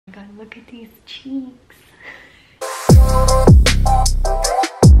god, look at these cheeks.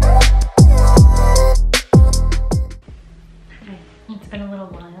 It's been a little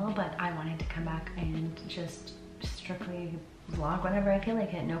while, but I wanted to come back and just strictly vlog whenever I feel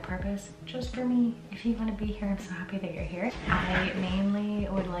like it. No purpose, just for me. If you want to be here, I'm so happy that you're here. I mainly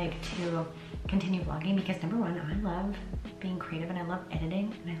would like to continue vlogging because number one, I love being creative and I love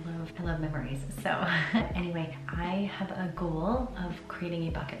editing and I love memories. So anyway, I have a goal of creating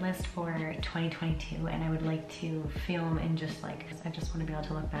a bucket list for 2022, and I would like to film and just like, I just want to be able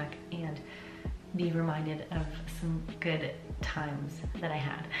to look back and be reminded of some good times that I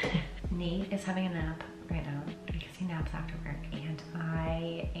had. Nate is having a nap right now because he naps after work, and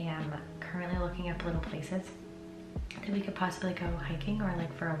I am currently looking up little places that we could possibly go hiking or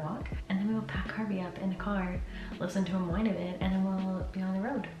like for a walk, and then we will pack Harvey up in the car, listen to him whine a bit, and then we'll be on the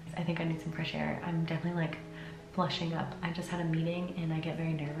road. I think I need some fresh air. I'm definitely like flushing up. I just had a meeting and I get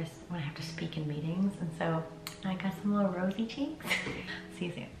very nervous when I have to speak in meetings, and so I got some little rosy cheeks. See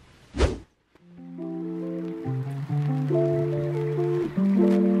you soon.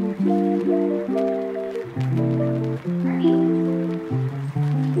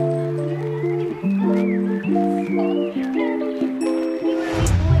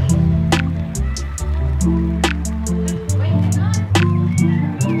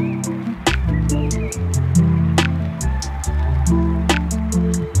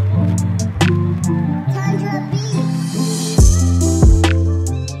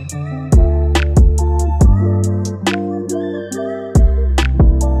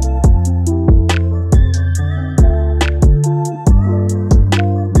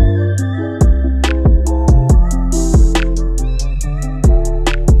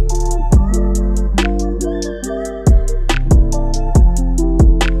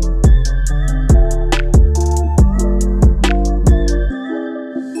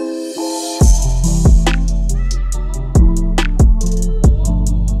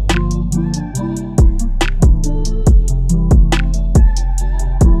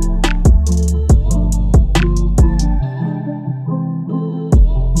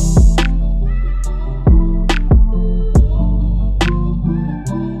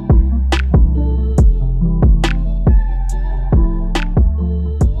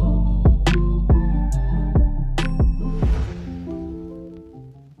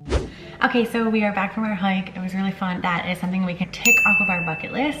 Okay, so we are back from our hike. It was really fun. That is something we can tick off of our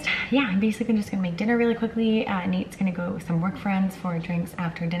bucket list. Yeah, I'm basically just gonna make dinner really quickly. Nate's gonna go with some work friends for drinks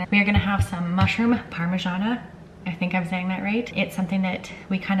after dinner. We are gonna have some mushroom Parmigiana. I think I'm saying that right. It's something that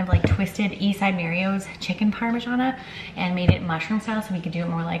we kind of like twisted 𝙗𝙪𝙪𝙧𝙚 chicken Parmigiana and made it mushroom style, so we could do it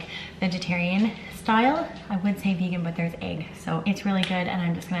more like vegetarian style. I would say vegan, but there's egg. So it's really good, and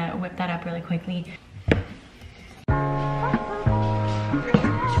I'm just gonna whip that up really quickly.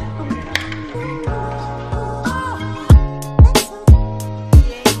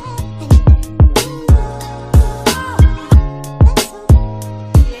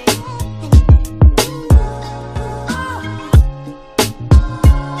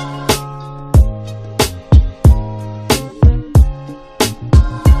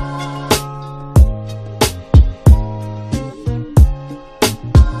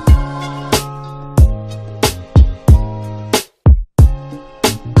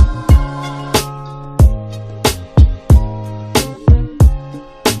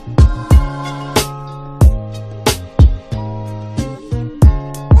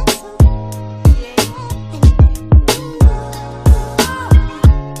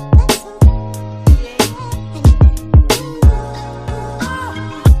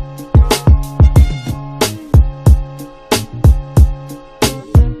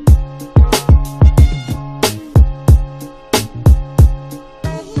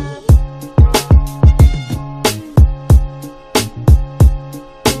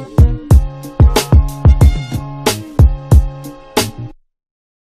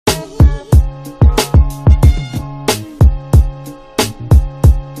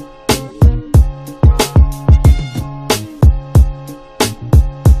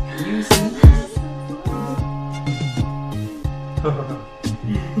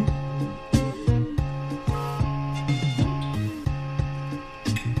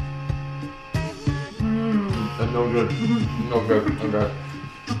 That's no good. No good. Okay.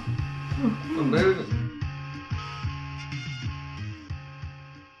 Amazing.